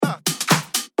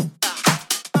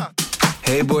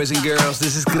Hey boys and girls,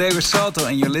 this is Gregor Salto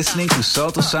and you're listening to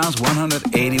Salto Sounds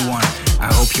 181. I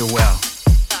hope you're well.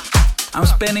 I'm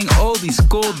spending all these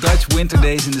cold Dutch winter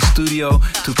days in the studio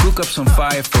to cook up some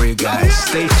fire for you guys.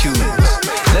 Stay tuned.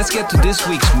 Let's get to this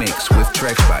week's mix with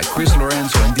tracks by Chris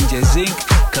Lorenzo and DJ Zink,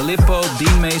 Calippo,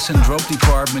 Dean Mason, Drop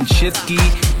Department, Shitki,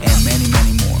 and many,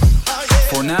 many more.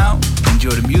 For now,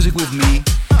 enjoy the music with me,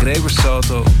 Gregor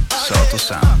Salto, Salto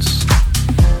Sounds.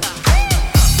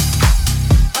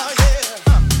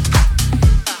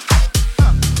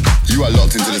 You are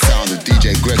locked into the sound of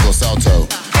DJ Gregor Salto.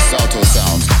 Salto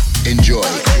Sounds. Enjoy.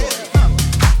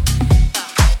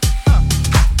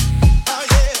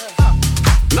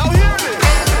 Now hear me.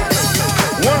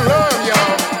 One love,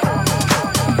 y'all.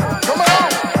 Come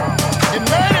on.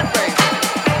 United, baby.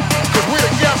 'Cause we're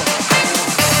together.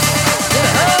 In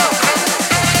the house.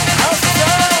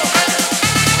 Outside.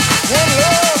 One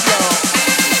love, y'all.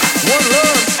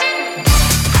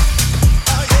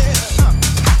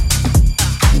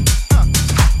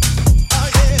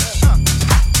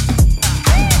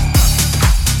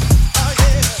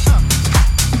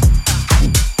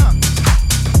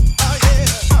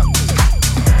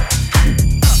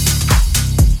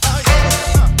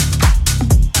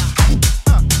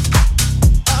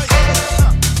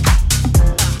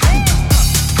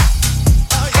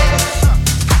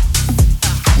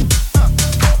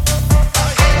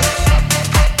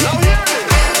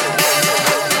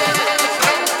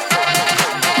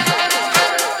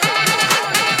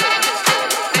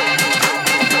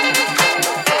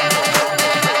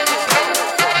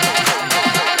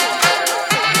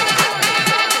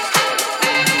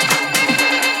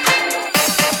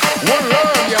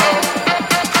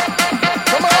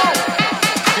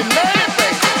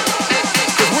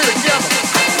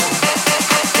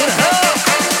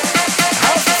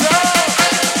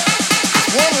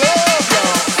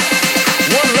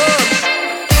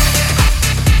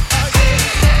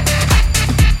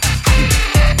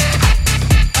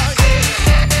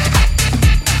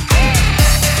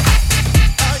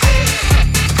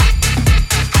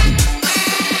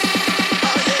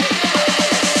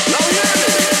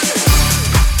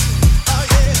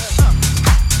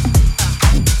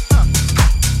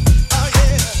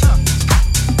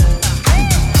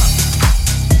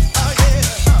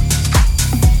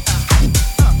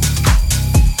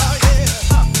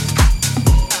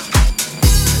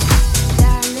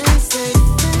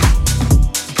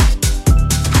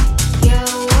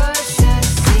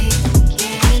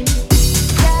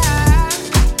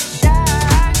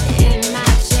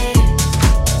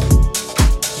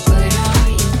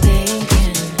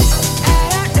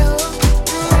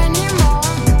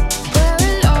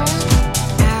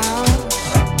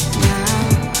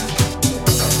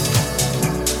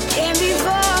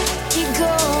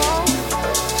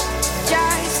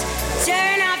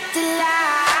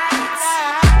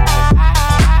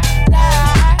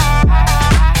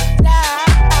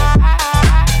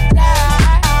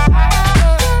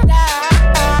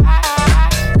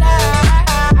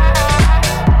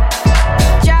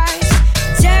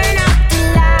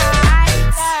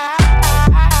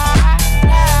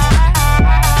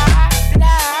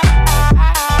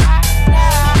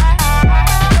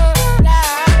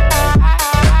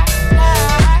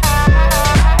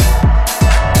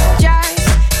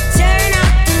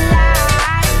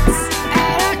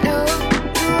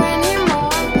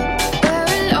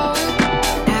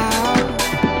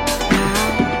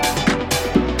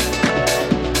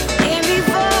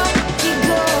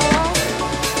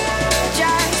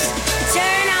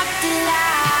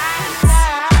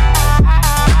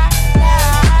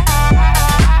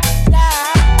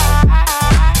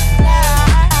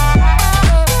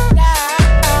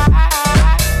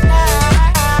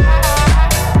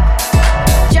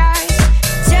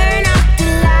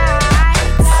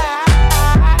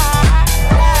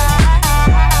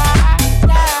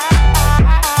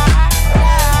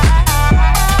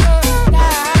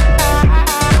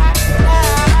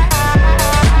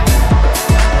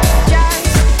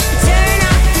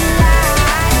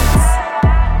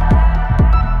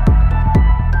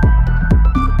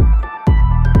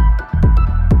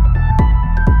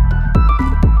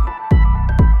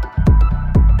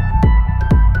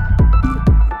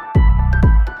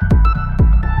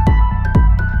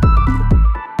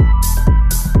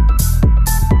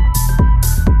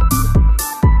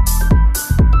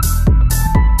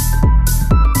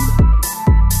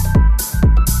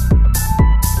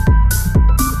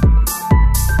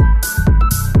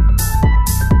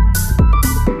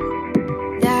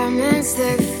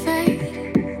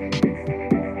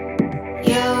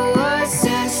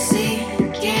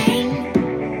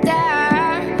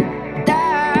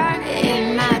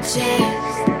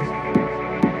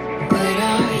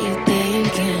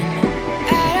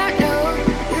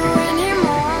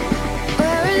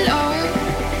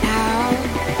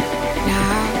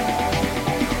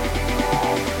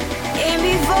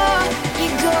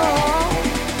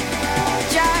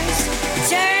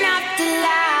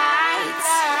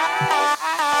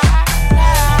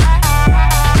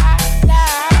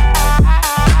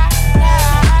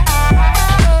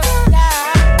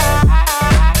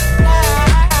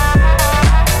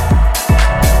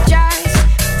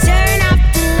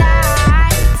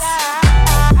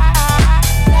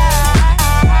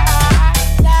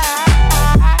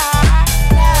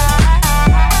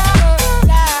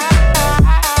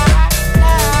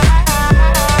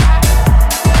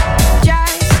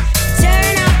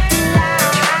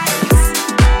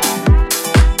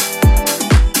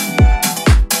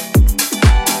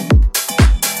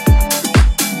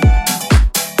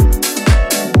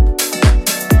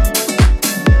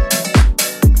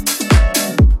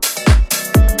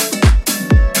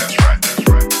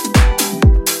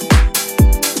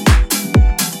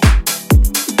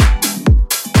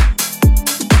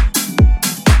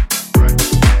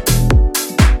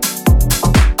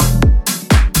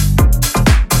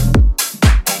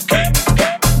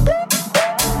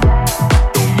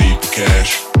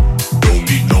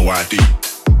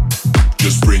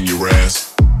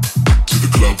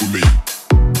 club with me.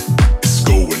 It's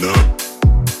going up.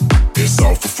 It's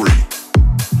all for free.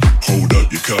 Hold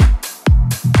up your cup.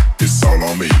 It's all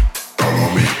on me. All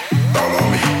on me. All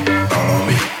on me. All on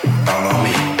me. All on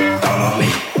me. All on me.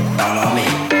 All on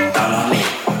me. All on me.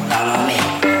 All on me.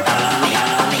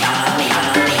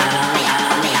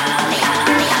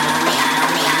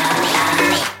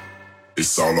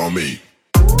 It's all on me.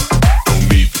 Don't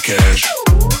need the cash.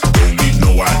 Don't need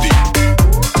no ID.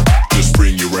 Just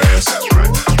bring your ass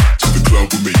to the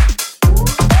club with me.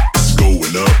 It's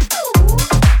going up.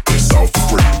 It's all for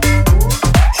free.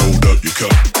 Hold up your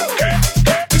cup.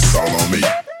 It's all on me.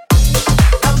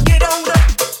 Get on up.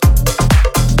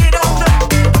 Get on up.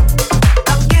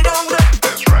 Get on up.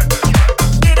 That's right.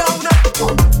 Get on up.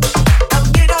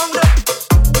 Get on up.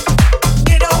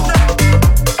 Get on up.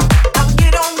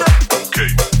 Get on up. Okay.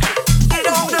 Get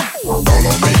on up. All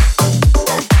on me.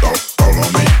 All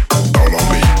on me. All on me. All on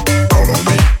me. All on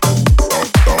me.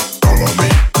 All on me.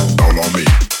 All on me. All on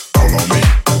me. All on me.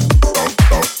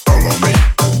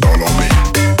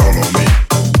 All on me.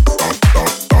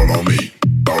 All on me.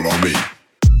 All on me.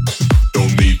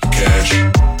 Don't need the cash.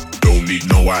 Don't need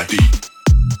no ID.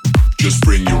 Just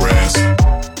bring your ass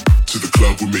to the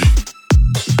club with me.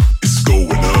 It's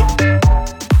going up.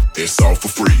 It's all for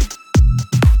free.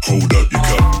 Hold up your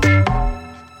cup.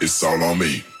 It's all on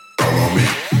me. All on me.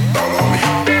 All on me.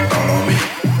 All on me.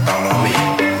 All on me.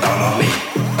 All on me. All on me.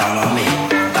 All on me.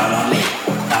 All on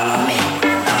me.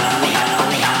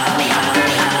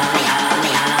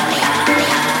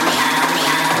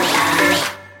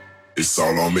 It's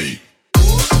all on me.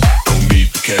 Don't need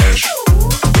the cash.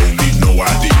 Don't need no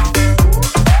ID.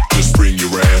 Just bring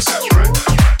your ass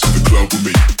to the club with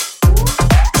me.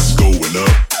 It's going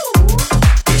up.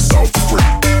 It's all for free.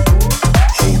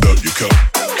 Hold up your cup.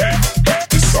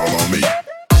 It's all on me.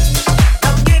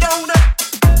 Get on up.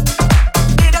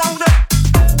 Get on up.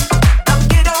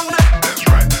 Get on up. That's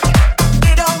right.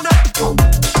 Get on up.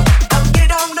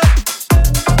 Get on up.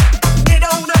 Get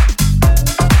on up.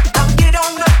 Get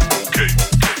on up. Okay.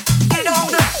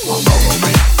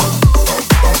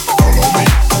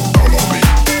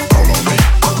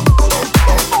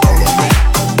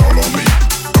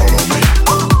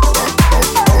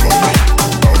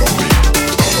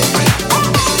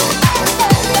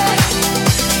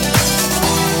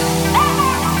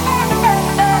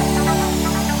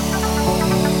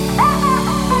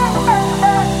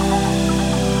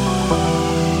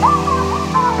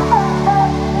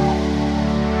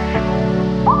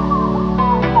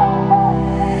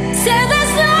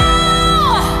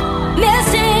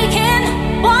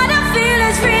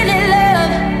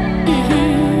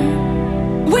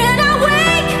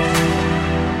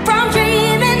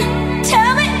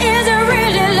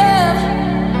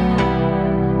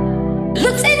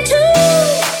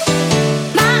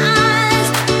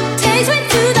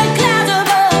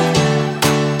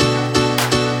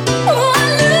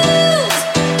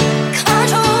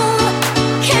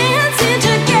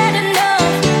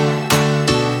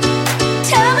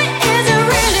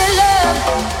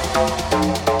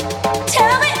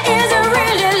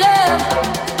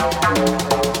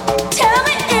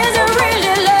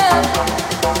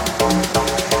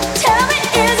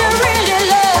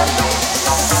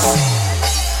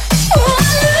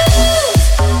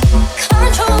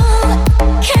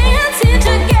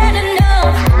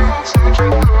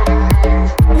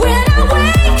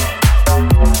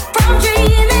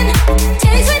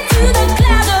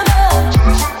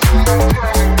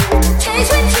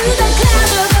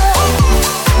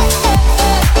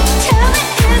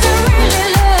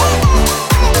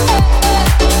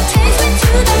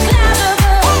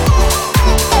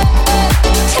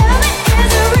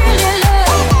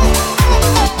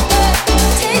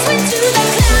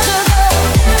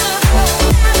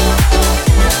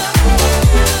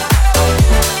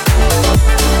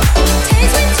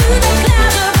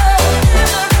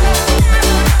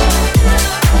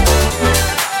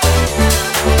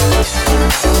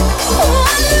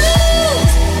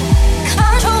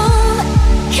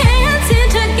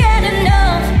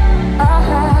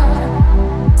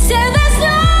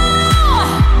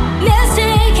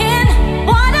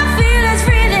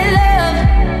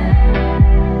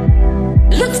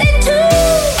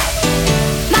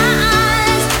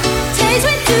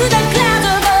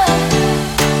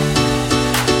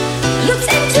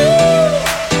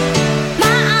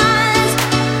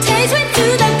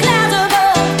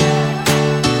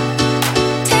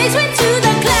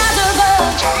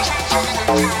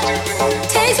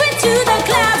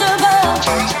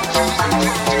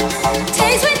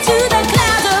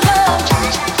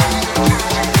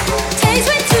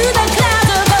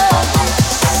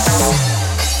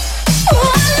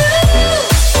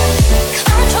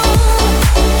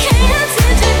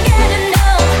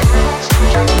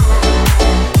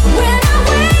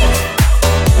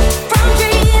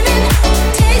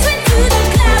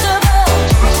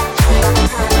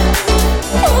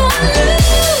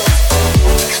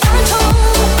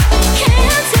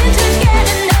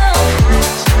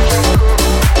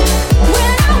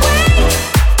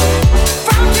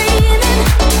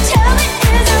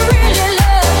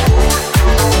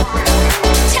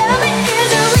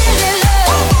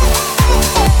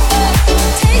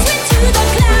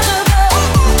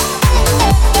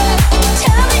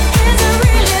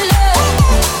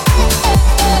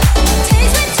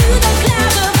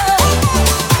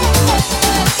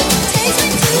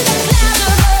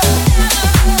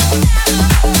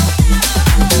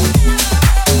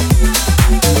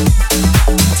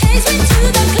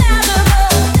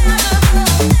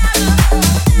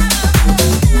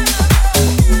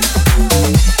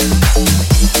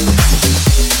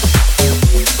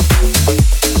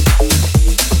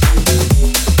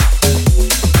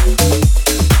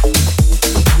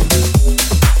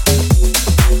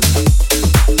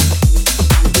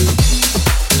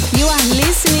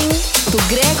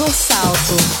 Gregor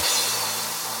Salto.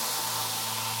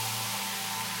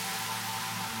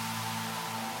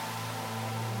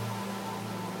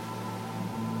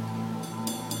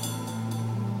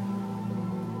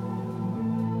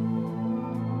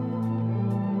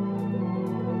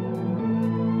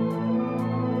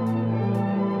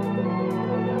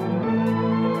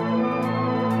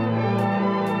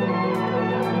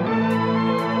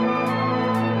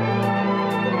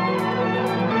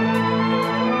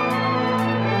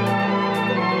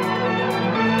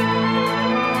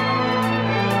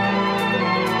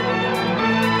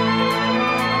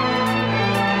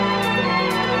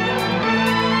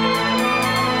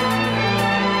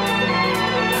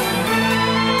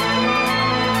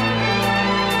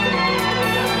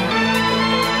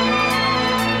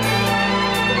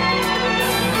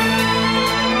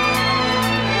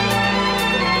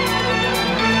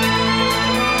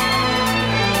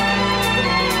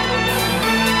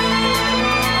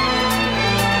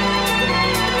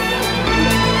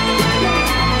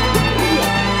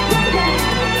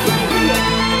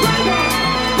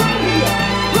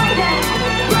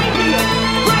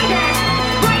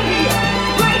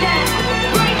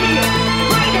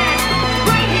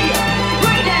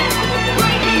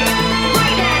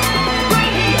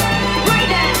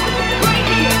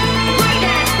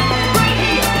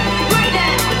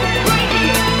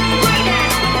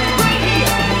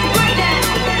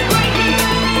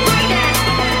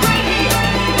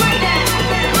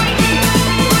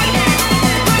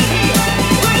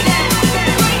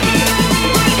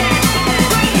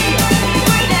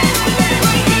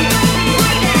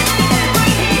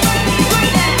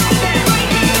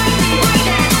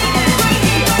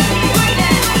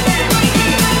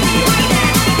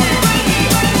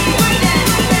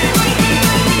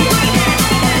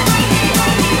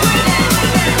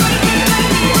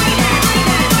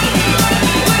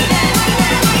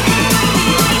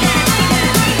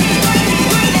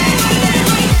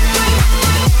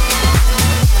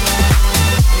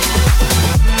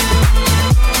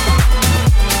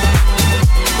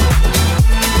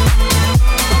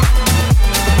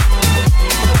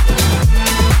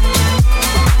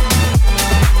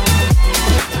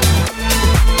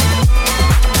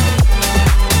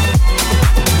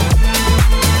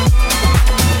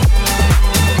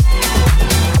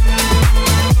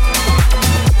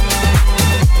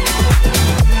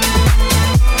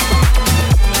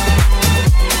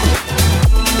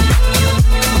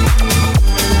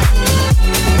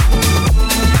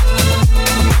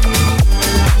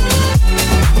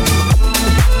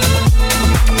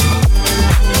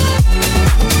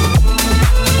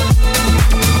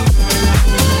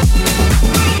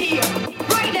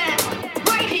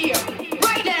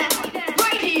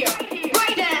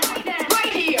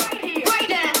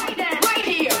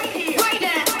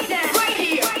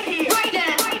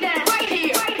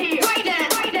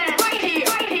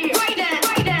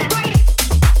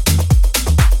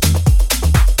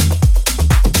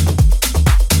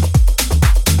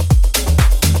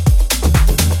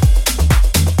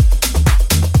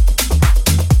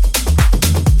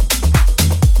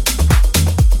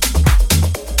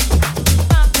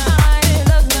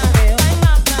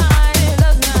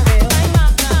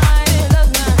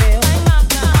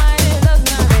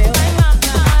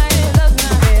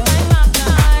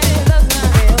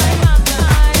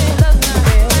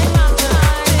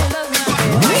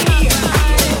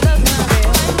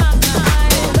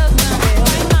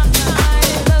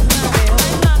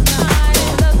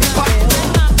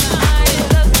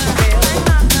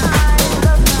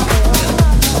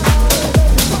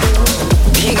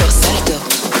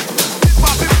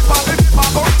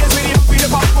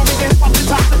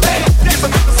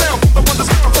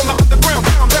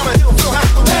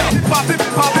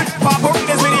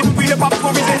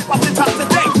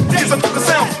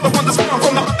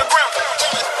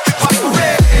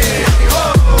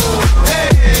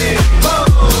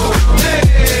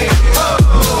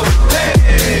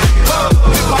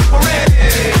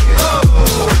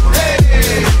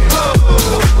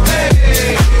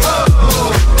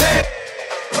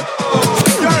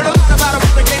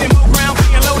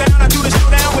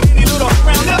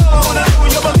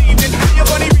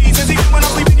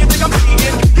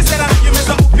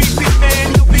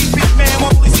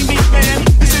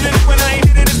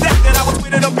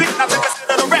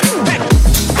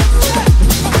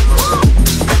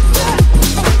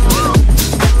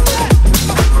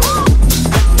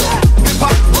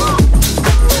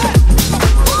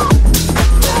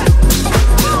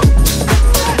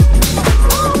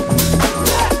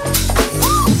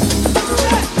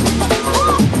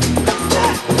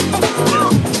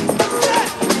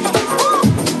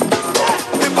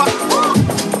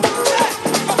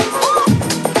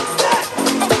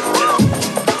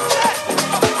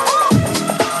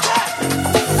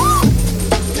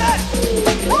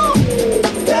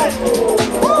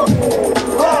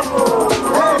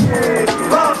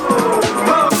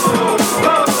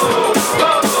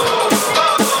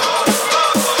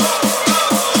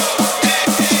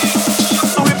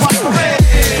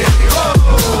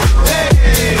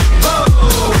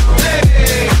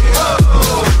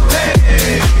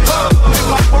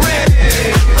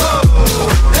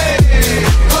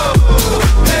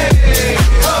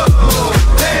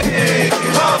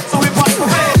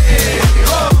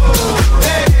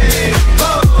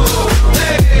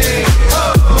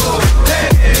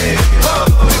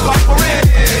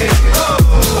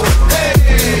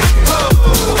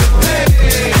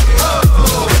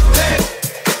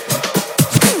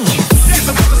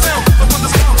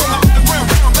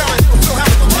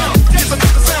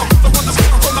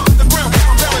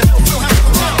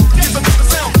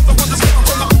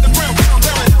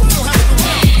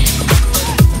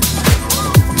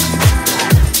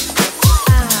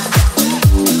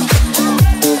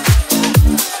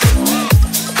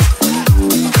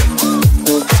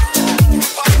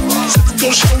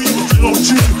 belong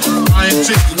to you. I ain't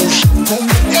taking no shit from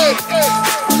you. Yeah.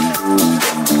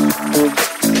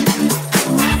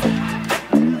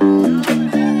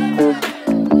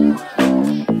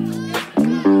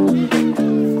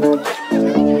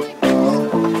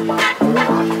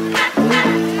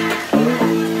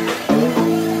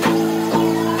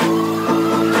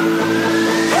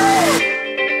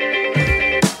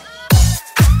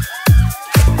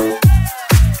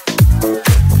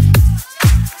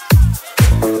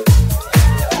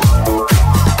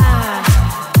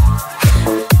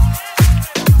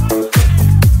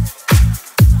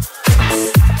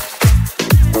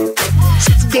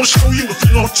 Gonna show you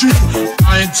if you want to.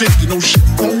 I ain't taking no shit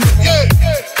from you. Yeah,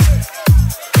 yeah.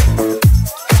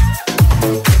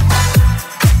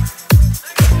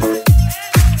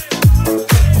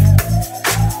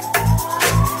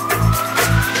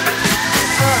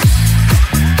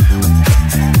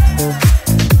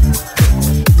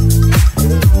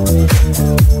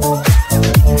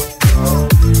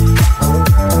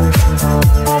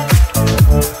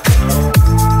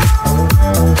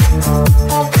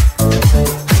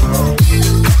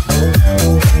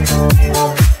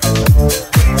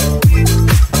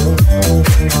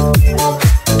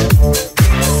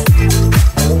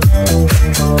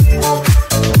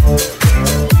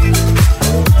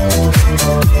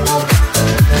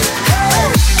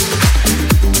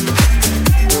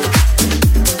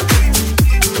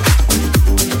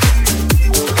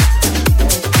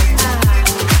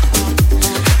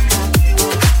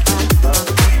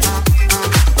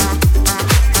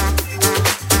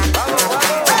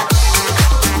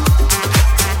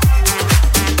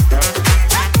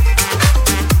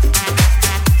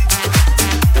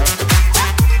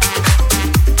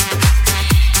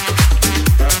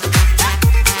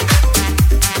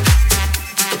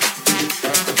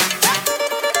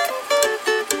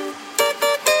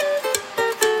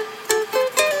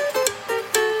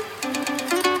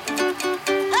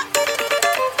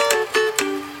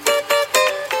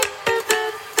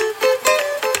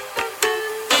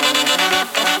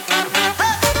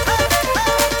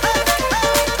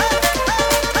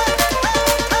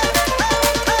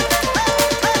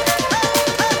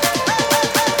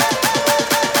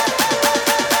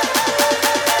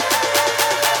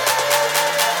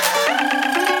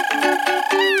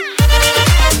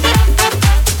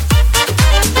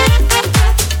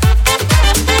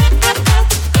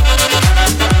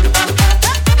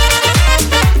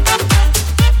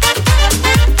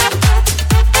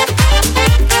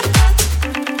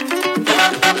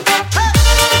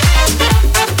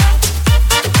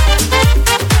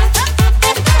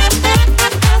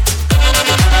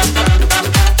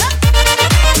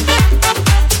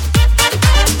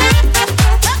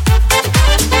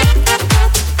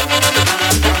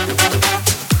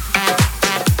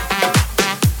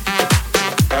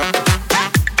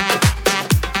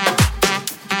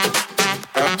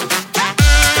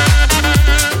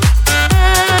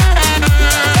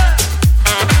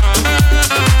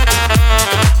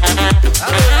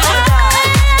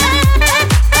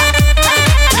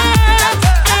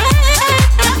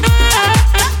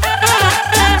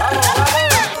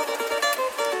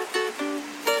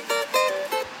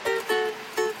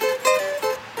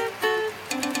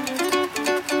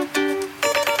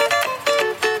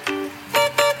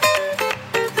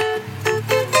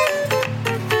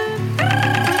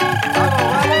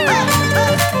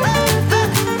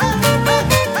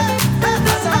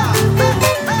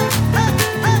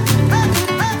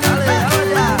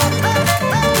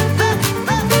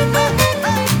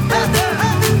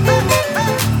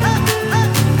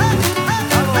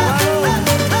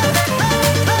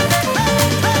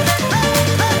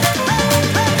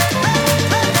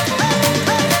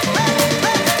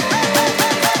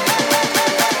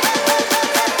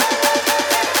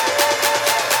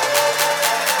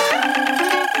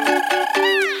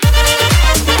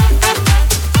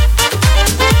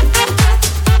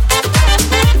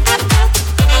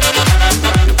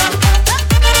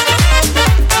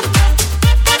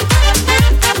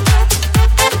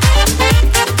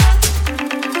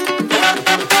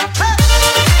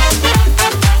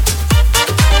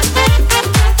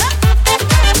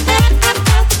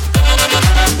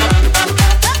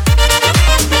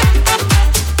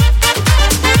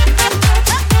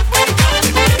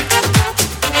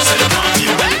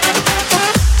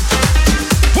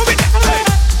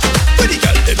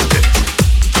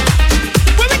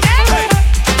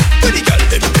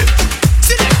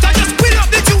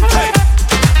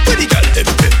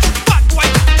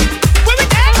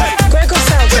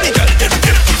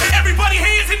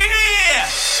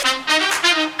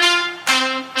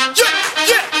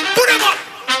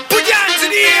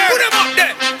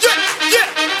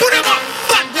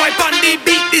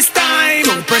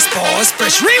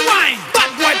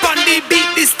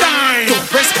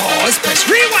 pause, press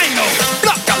rewind now.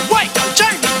 Black and white and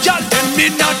Chinese, y'all them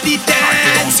in not the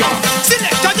dance.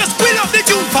 Selector just wheel up the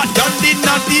tune, fat done in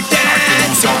not the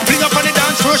dance. Fling up on the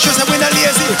dance floor, shows that we not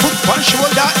lazy. Put one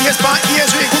shoulder, ears by ears,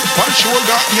 we put one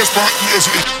shoulder, ears by ears,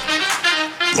 we.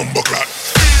 Bumbo clock.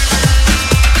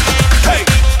 Hey.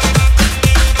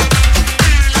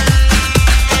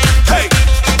 Hey.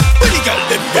 Where the girl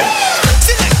them go?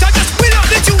 Selector just wheel up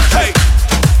the tune. Hey.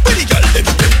 Where the girl them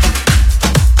go?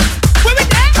 Where we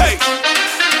there? Hey.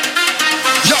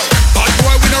 Yo, bad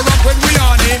boy we no rock when we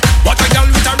on it. What a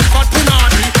girl with a rip at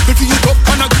punani. We feel it up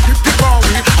and a grip on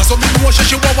we. And so me know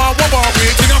she wawa we.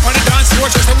 King up on the dance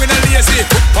floor, just so we no lazy.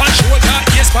 Put one shoulder,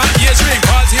 ears by ears ring.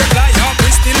 Cause here fly up,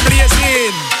 we still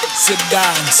blazing. Sit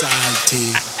down,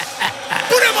 salty.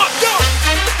 Put them up, yo.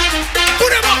 Put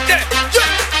them up there. Yeah,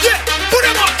 yeah. Put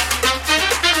them up.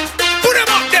 Put them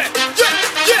up there. Yeah,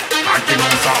 yeah. Bad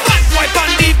boy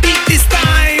on the beat this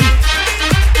time.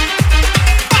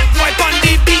 Bad boy on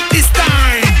the beat this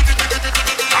time. Bad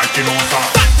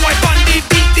boy on the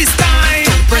beat this time.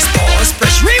 Don't press pause,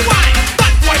 press rewind.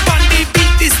 Bad boy on the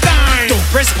beat this time. Don't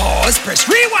press pause, press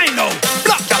rewind now.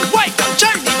 Black and white and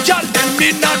Chinese, y'all them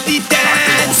in not the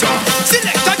dance.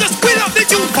 Selector just wheel up the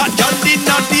tune, fat y'all in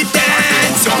not the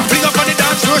dance. Fling up on the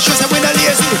dance floor, shows that we not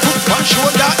lazy. Put one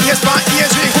shoulder, ears by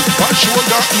ears, we put one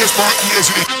shoulder, ears by ears,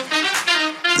 we.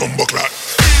 Bumbo clock.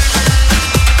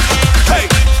 Hey.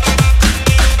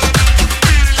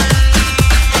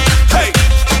 Hey.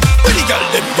 Where the girl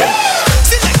them go?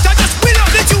 Selector just wheel up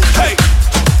the tune. Hey.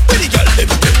 Where the girl them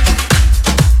go?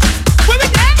 Where we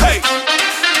there? Hey.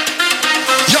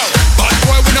 Yo, bad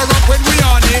boy we no rock when we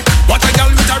on it. What a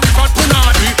girl with a rip at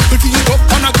punani. We feel it up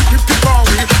and a grip on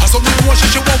we. And so me know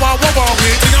she wawa we.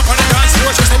 King up on the dance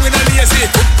floor, just so we no lazy.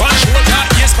 Put one shoulder,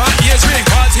 ears by ears ring.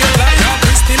 Cause here fly up,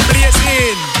 we still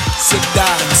blazing. Sit down.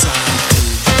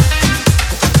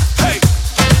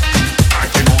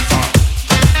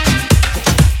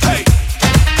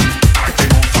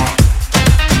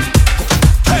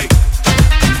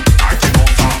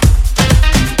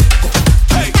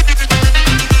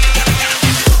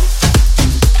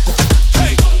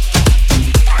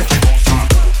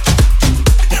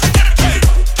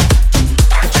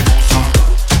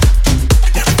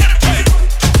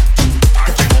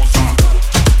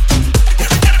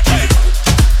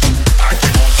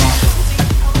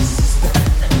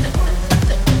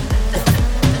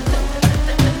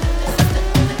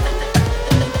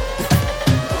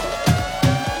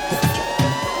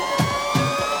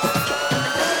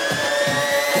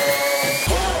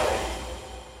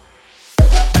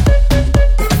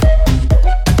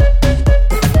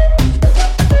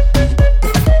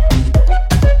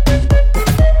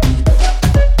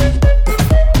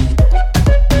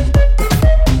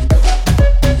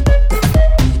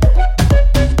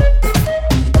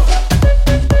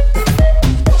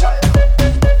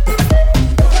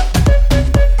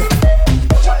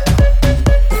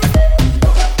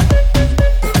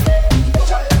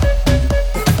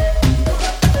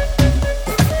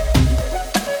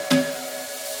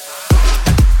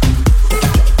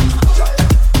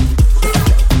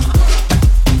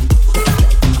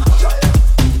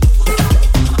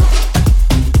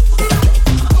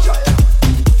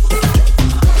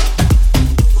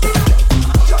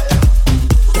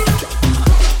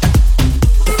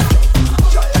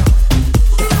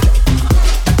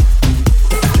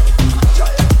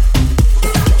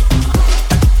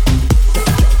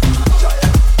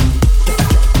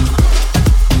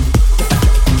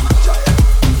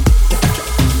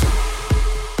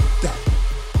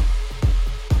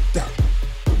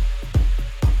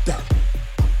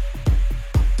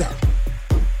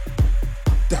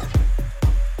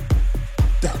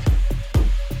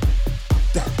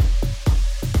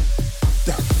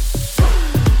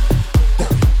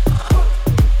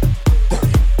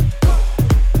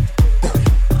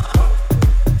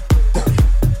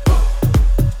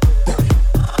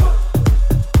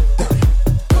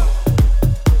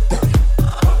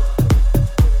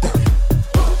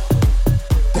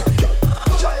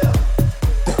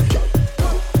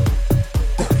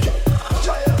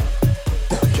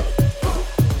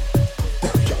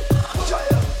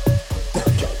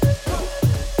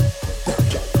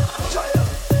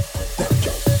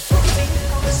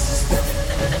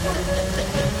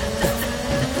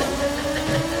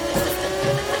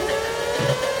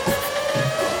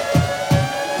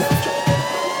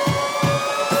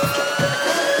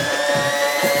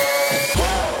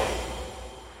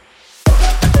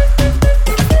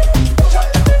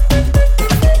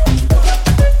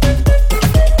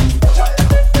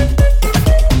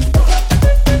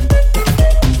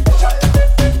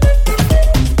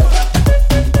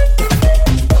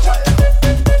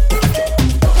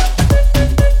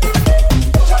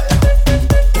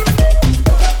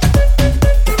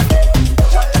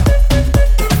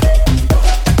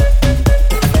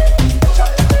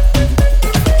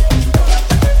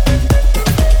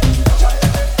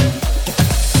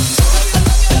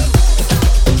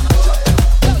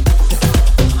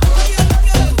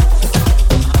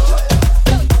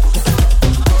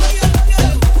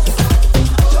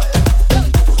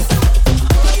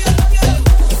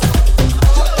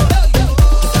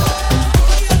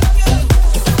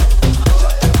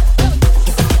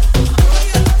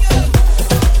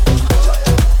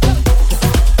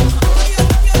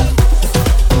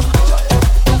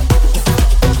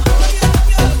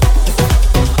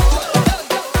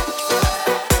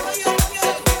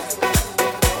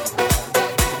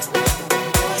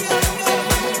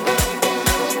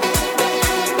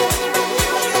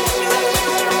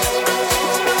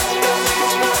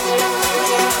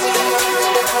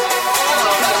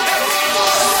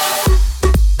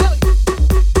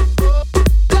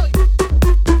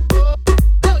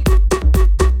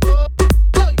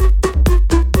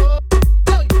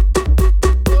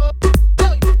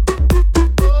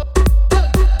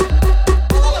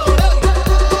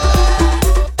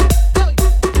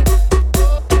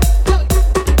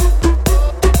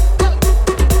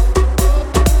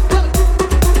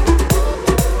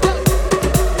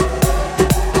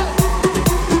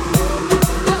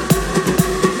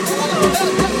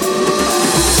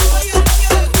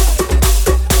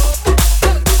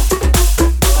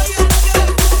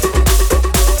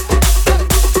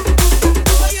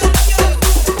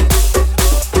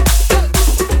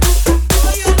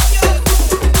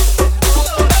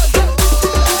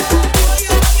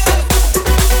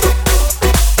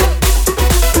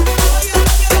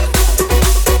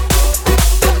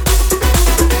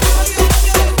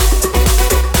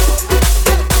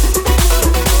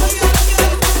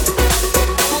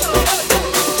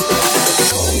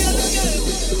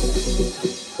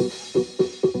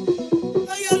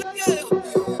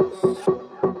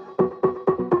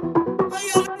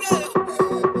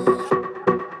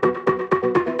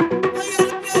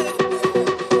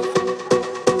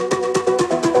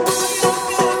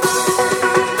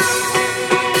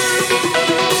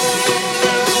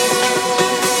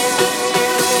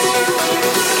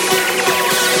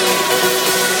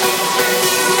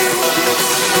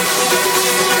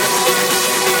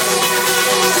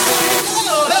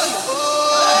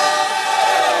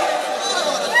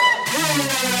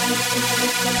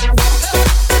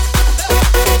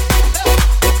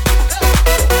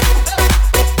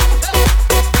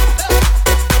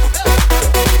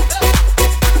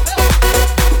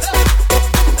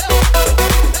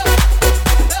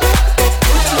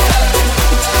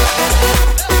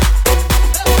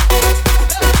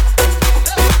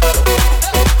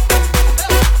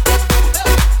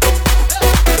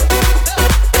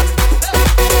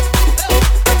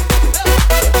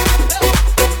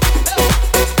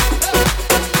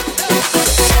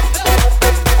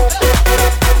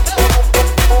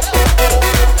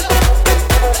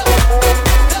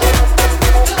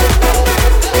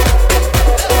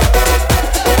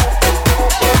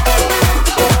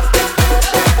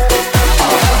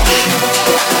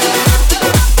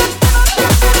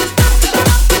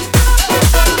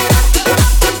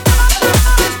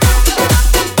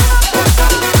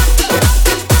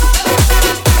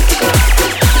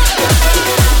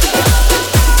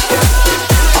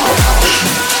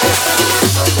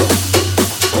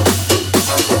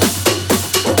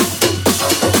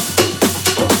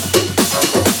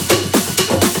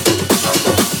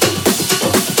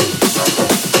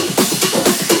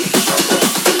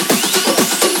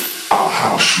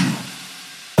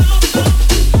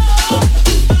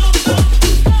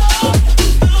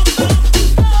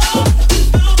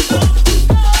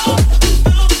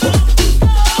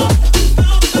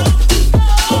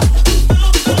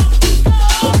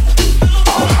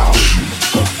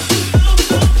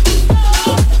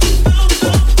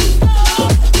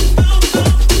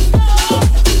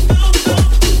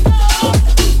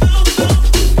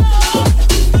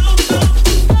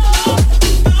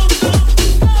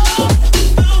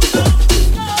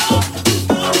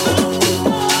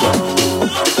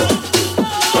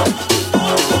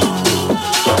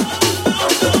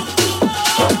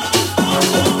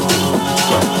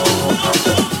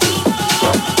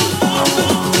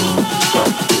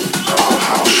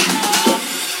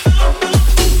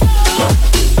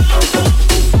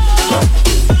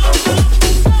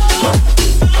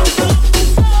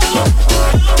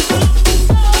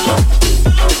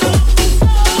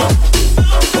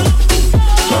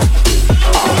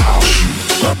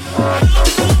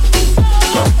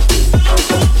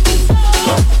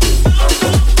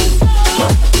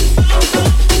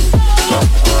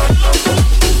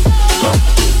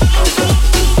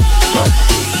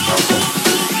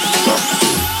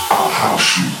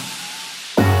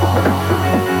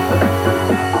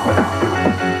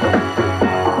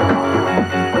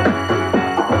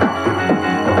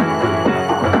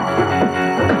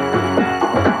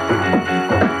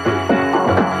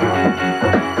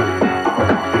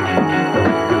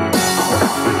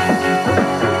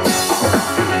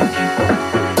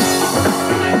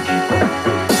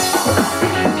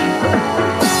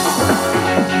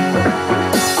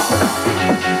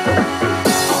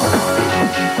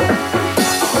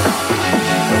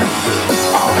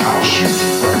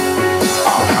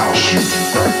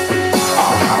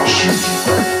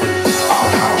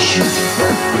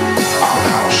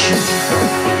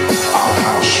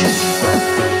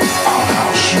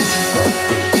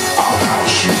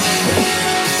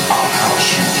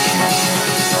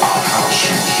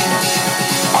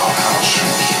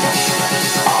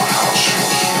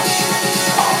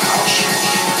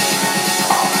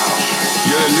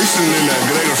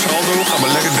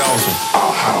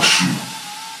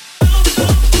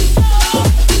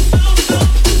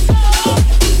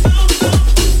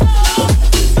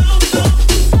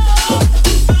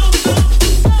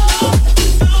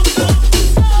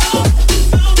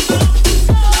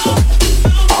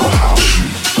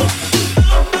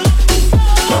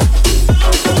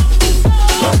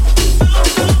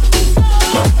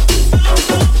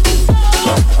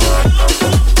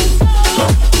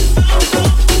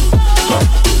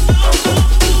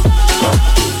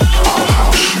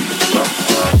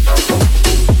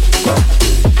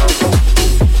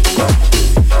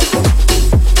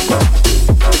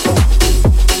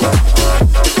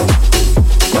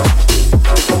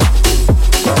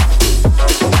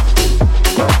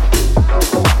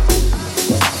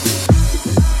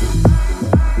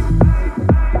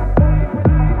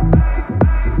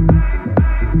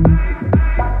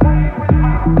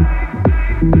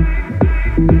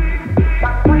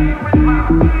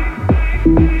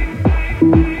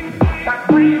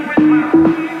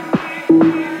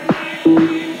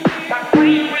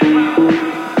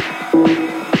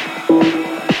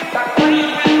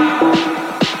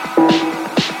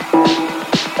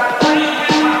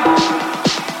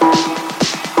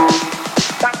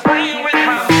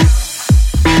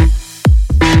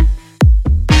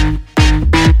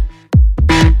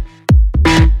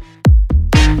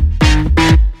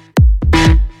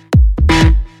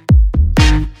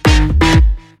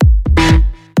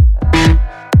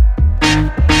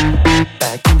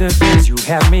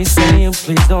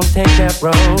 please don't take that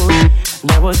road.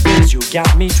 Nowadays you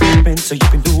got me tripping, so you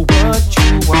can do what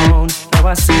you want. Now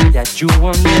I see that you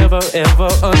will never ever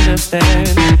understand.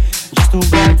 Just too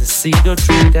blind to see the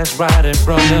truth that's right in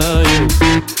front of you.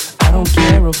 I don't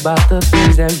care about the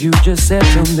things that you just said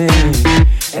to me,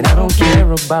 and I don't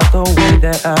care about the way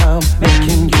that I'm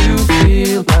making you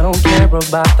feel. I don't care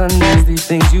about the nasty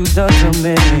things you done to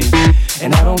me,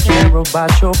 and I don't care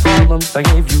about your problems. I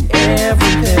gave you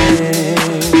everything.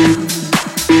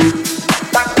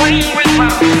 Stop playing with my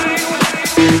mind.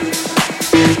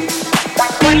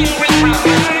 Stop playing with my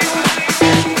mind.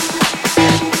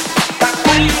 Stop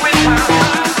playing with my mind.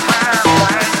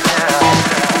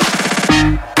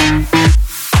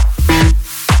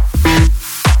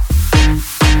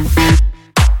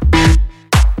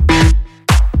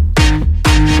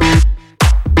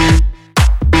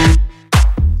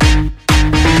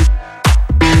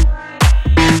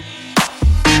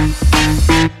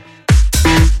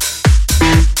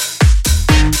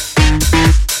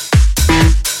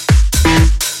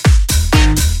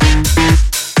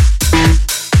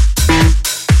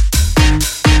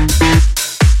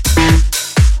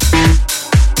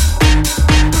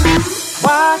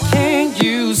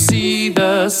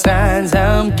 Signs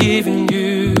I'm giving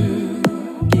you,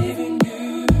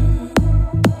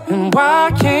 and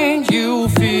why can't you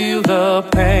feel the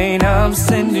pain I'm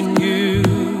sending you,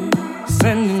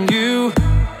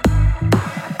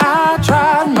 I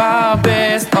tried my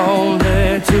best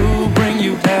only to bring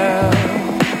you down.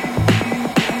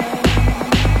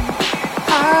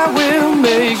 I will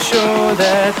make sure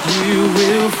that you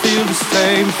will feel the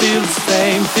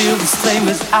same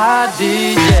as I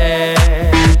did, yeah.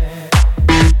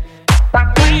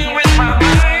 Stop playing with my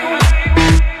mind.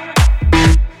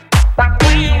 Stop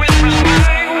playing with my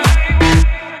mind.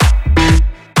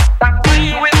 Stop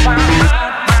playing with my mind,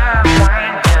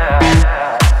 yeah.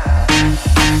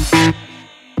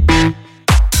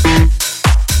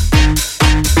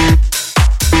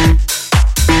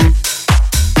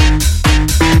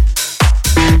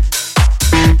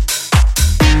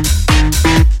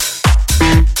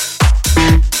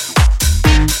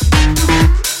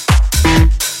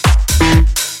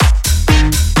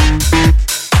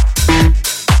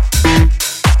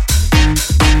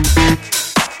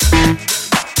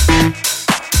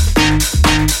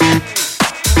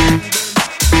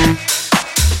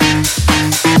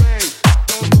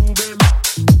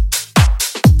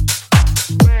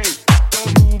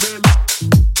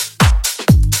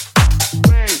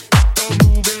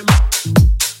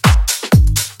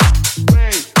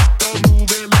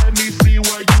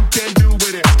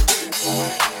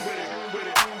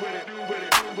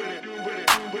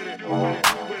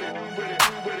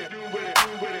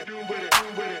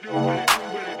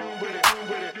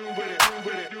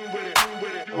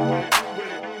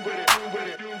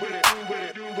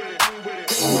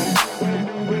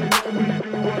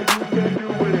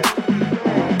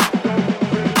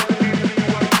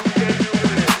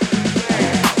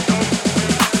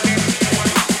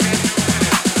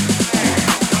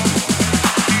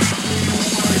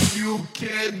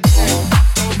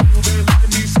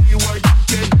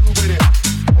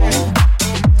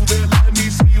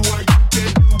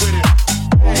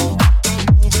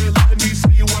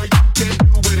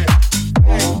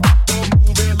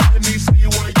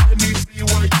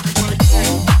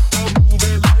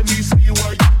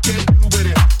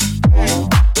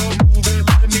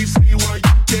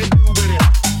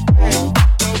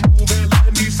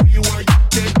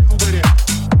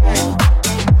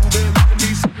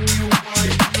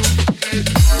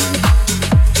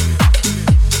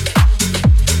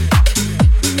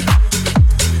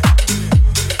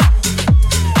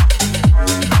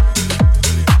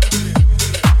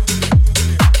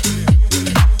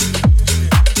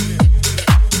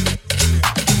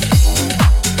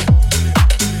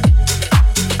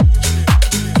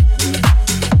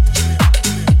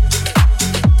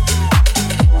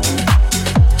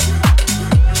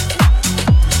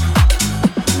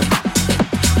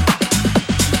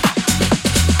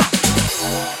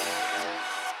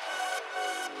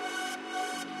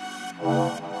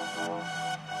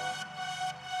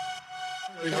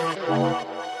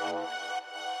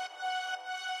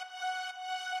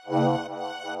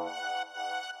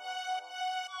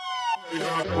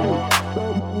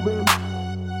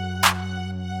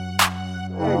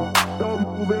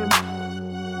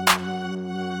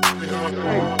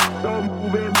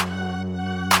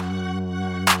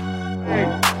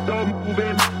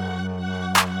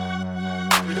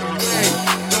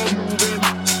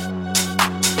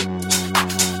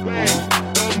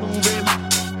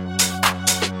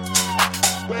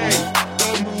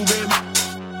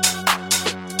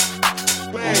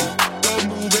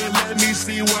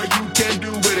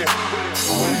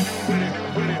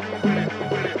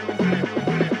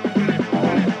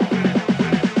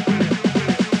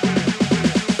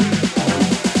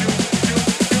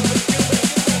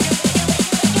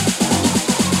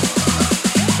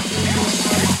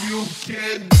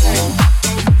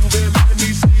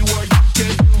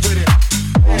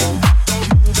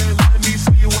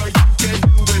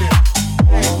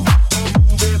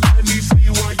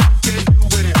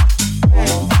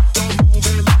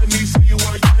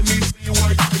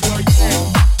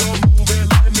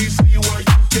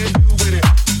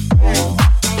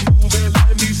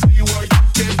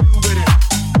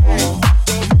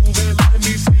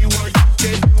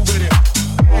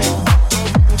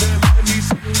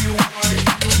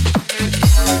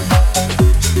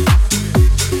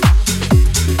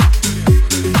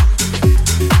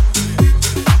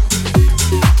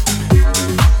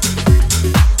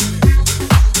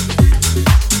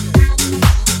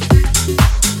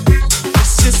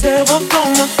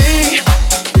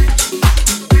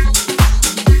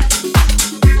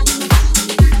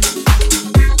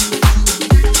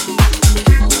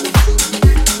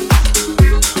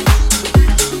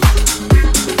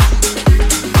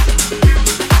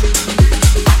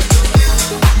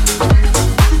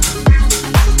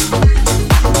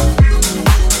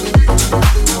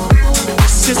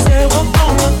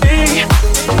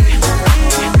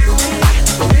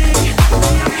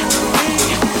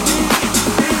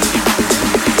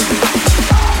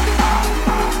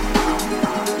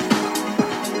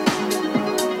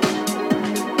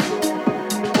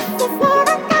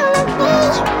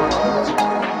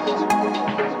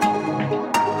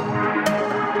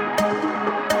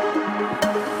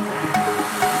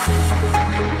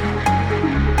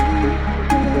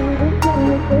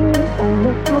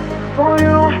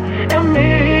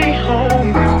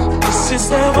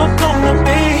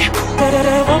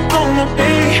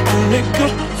 only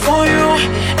good for you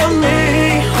and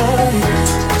me. Oh,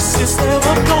 this is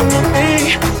never gonna be,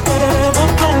 never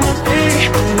gonna be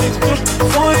only good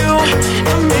for you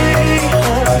and me. Oh.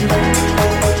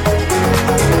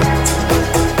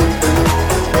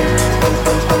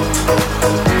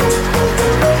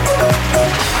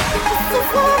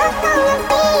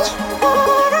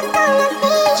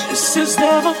 This is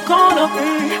never gonna be,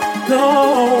 no.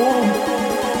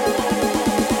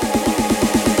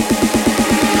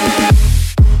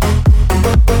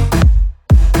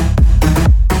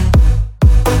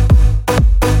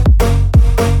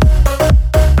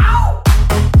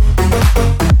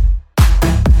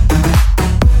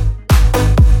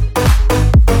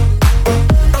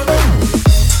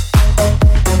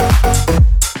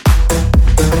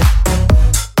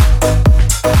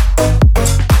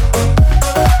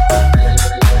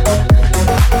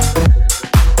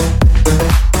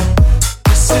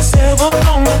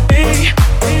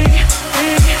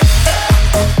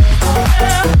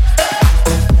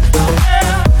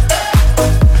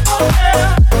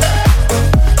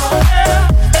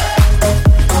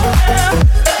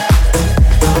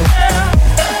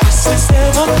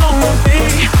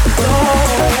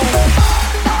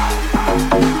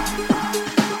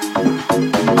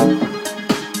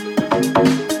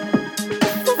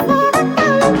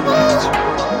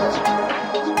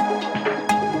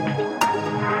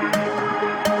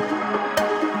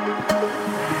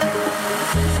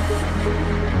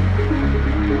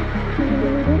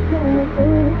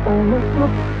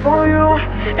 For you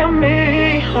and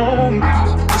me, home.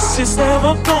 This is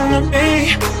never gonna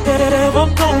be, never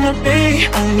gonna be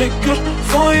only good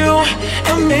for you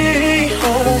and me,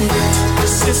 home.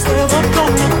 This is never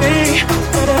gonna be,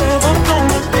 never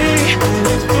gonna be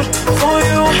only good for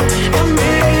you and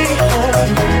me,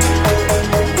 home.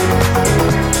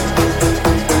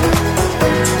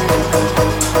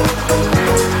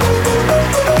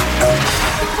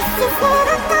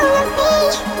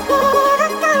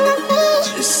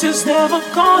 This is never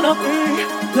gonna be,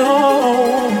 no.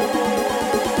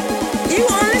 You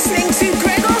are listening to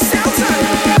Gregor Salto.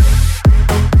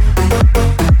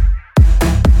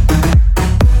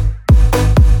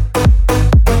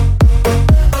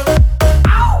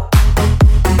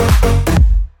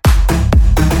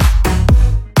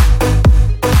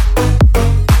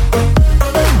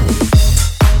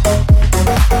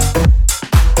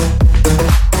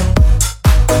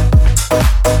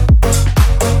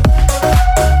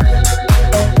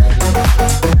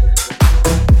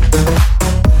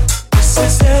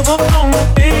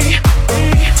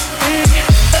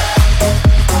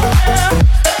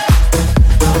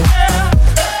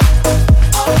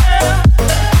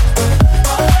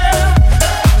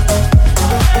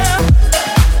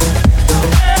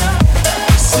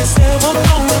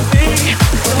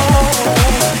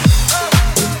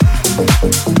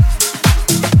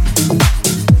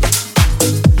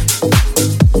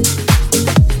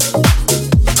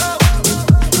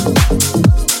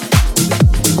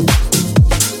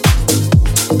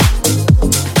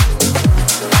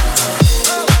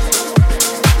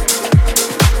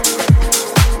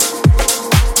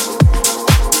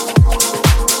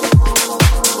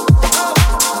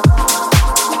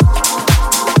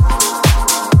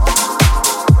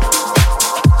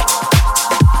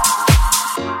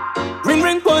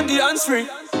 Free.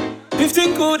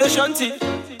 15 good Ashanti.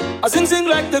 I sing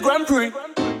like the Grand Prix.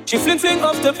 She fling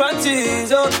off the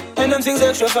panties, oh, and them things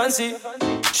extra fancy.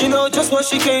 She know just what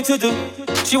she came to do.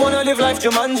 She wanna live life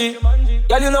Jumanji.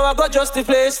 Girl, you know I got just the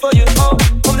place for you. Oh,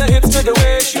 from the hips to the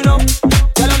waist, you know.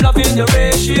 Girl, I'm loving the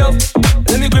ratio.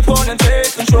 Let me grip on and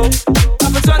take control.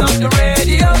 Have to turn up the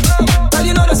radio. Girl,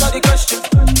 you know that's not the question.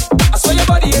 I swear your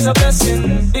body is a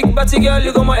blessing. Big body girl,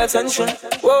 you got my attention.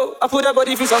 Whoa, I put that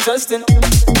body for some testing.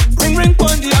 Ring ring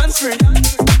on the answer.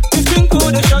 15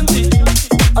 good Ashanti.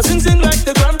 I sing like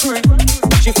the Grand Prix.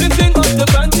 She fling off the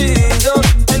panties, oh,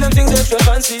 and them things extra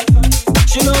fancy.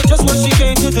 She know just what she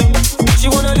came to do. She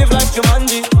wanna live like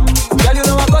Jumanji. Girl, you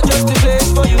know I got just the place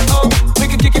for you. Oh, we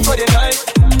can kick it for the night.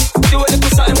 Do a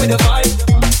little something with the vibe.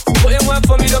 Put in work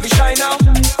for me, don't be shy now.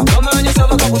 Come on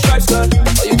yourself a couple stripes, girl.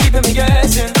 Oh, you keeping me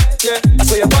guessing. Yeah, I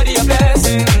swear your body a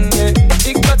blessing. Yeah,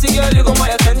 big body girl, you got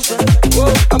my attention. Whoa,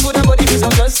 I put that body for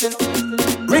some testing.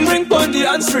 Ring ring on the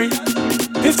answer.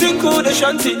 15 good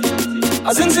Ashanti.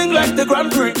 I sing like the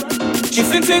Grand Prix. She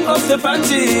fling off the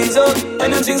panties, oh,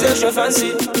 and them things extra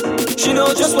fancy. She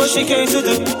know just what she came to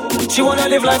do. She wanna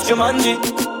live life Jumanji.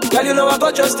 Girl, you know I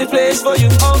got just the place for you.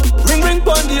 Oh, ring ring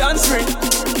on the answer.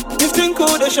 15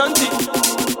 good Ashanti.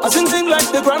 I sing like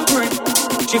the Grand Prix.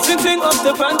 She fling up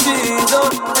the panties, oh,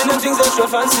 and them things extra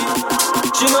fancy.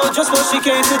 She know just what she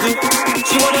came to do.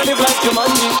 She wanna live like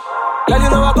Jumanji. Girl, you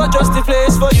know I got just the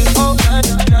place for you. Oh, night,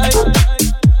 night,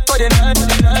 for the night,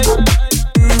 night,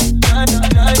 night,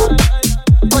 night,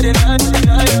 for the night,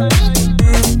 night,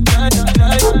 night,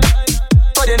 night,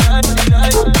 for the night,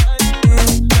 night,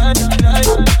 night, night,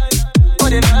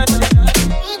 for the night,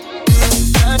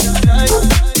 night, night,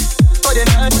 for the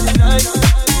night, night,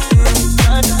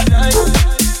 night, night,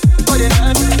 for the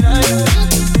night, night,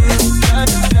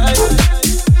 night,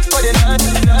 for the night,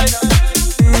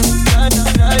 night,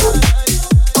 night,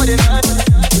 for the night.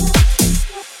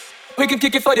 We can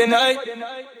kick it for the night.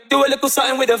 Do a little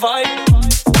something with a vibe.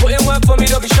 Put in work for me,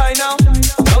 don't be shy now.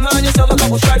 Come on yourself a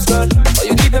couple stripes, girl. Are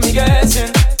you keeping me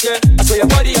guessing? Yeah, I swear your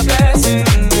body a blessing.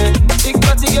 Yeah, big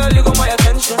party girl, you got my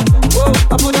attention. Whoa,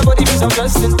 I put that body piece I'm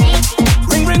dressing.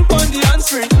 Ring ring on the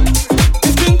answering.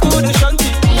 15 cool the shanty.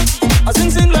 I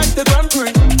sing like the Grand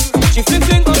Prix. She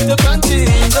fling up the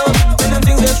panties, oh, and them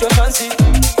things extra fancy.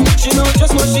 She know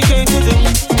just what she came to do.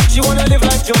 She wanna live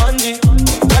like Jumanji.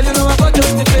 Girl, you know I got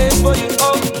just the place for you.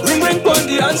 Oh, ring ring on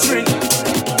the answering.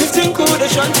 15 cool the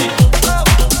shanty.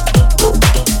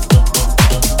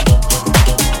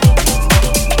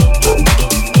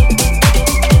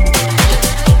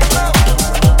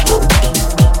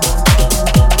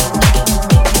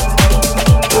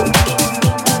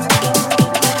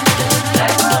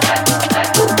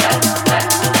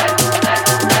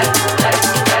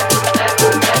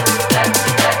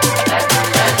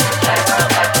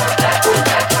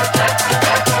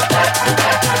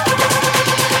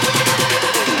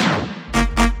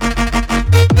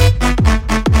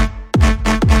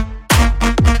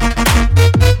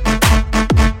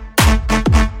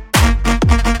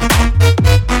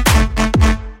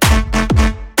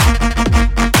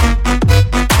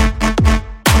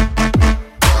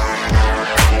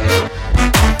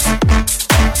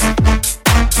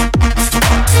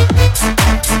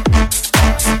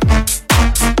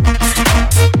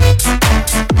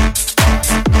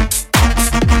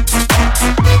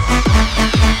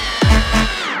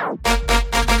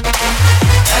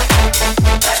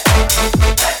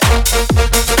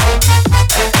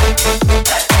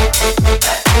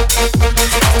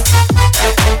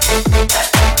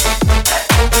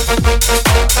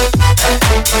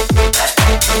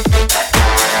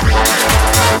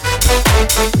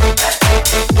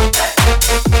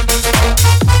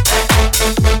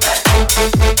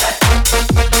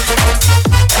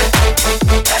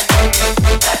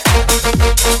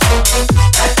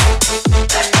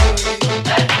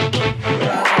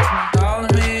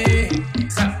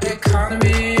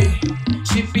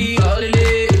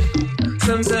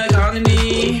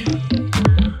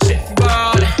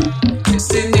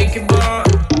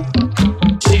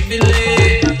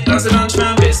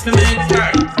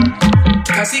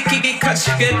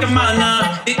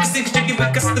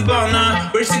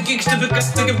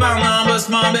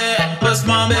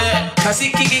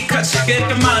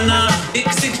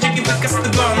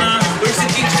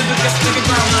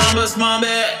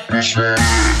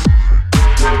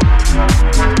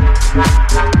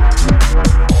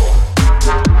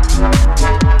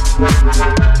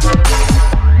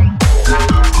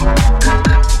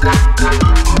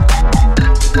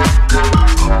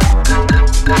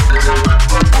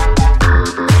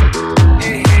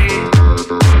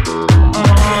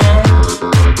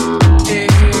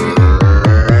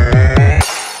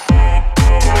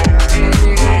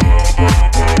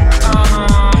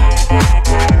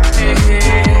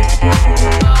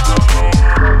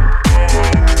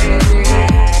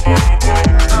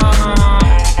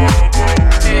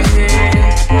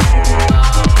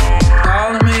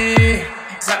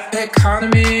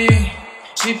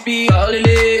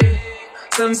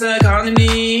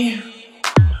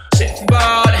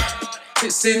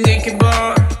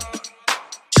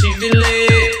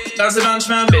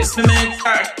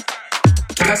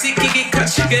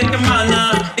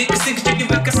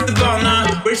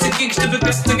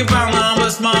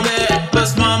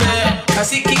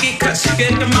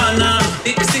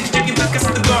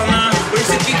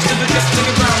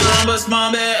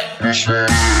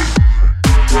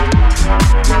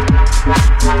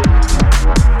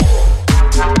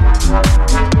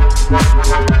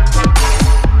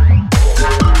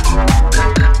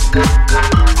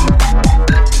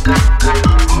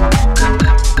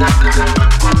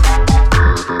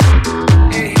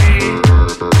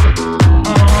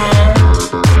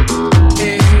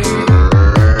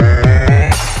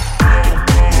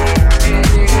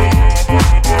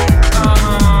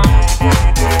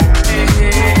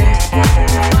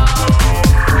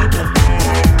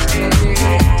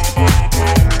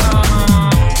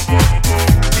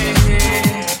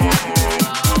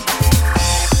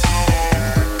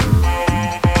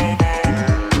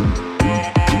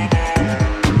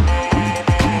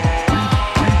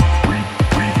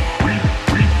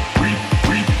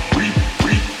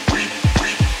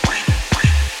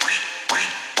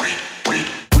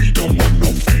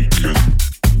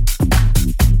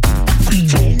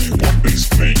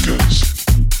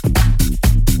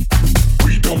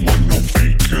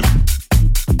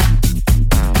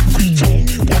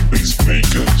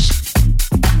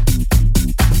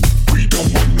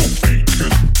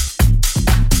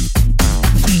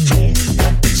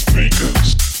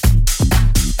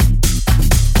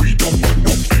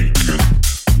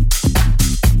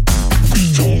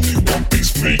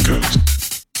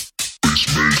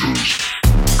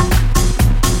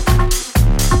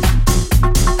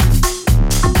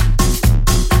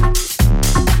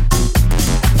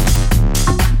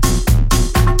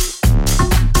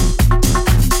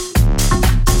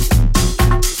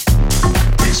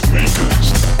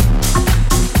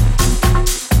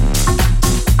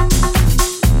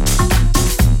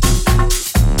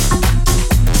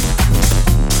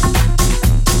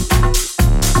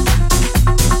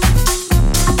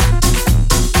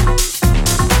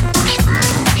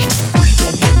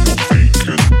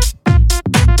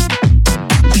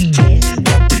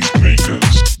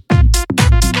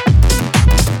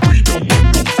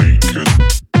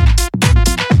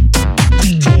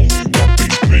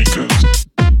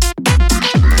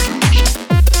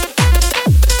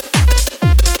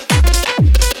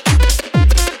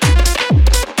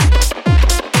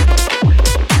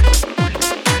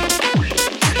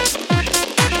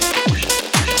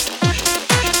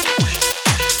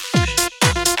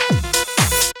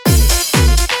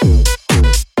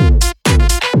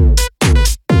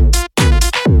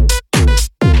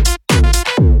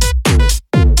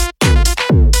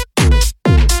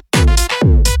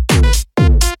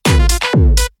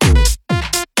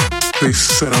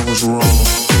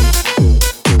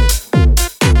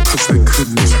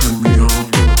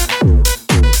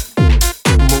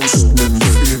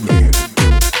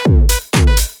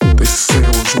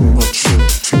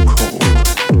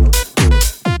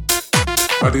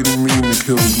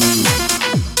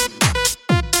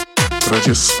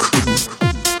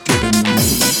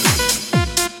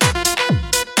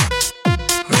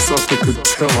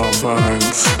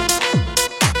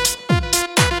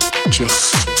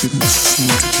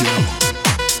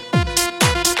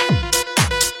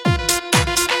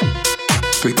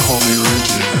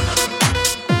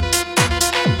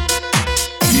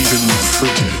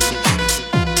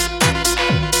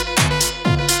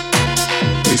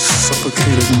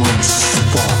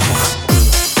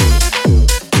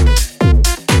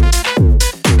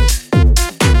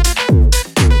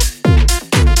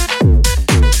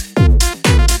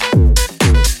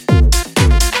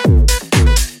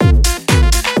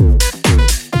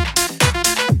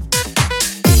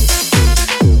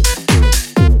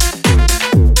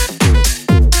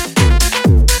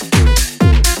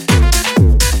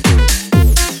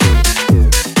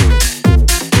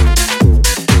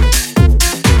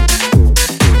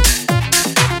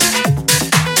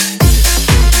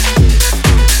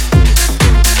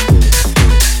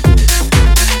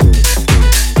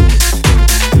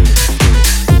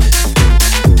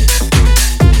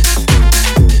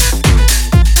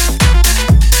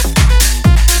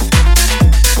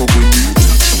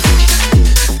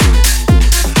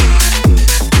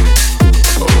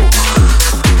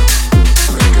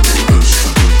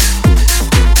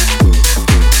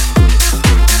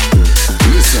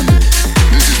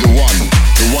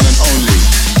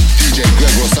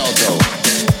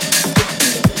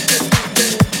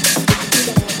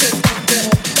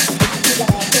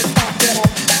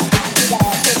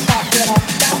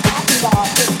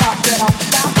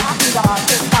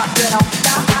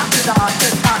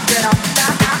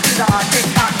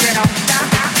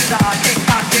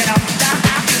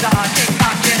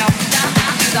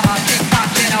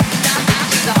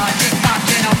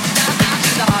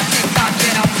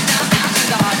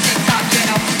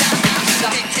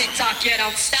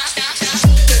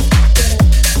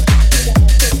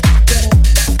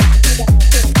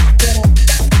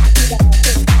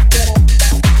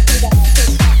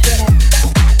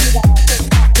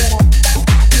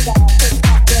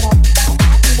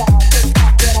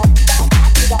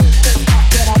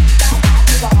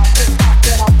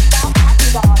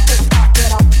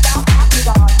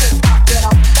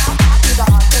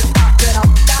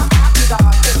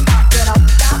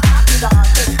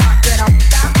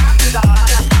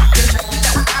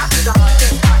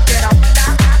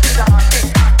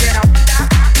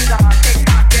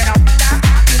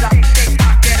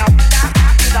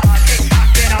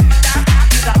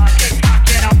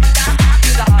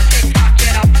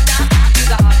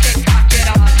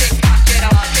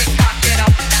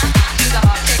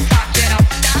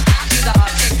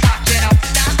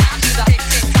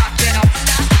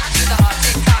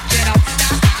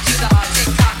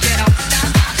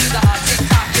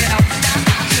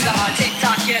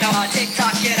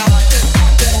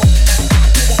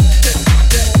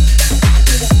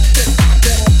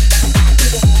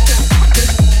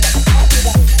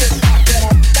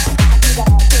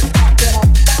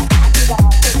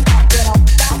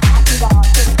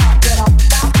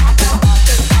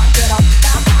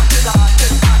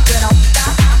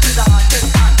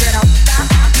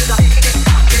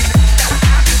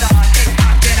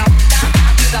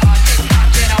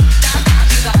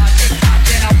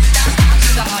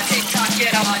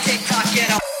 Tick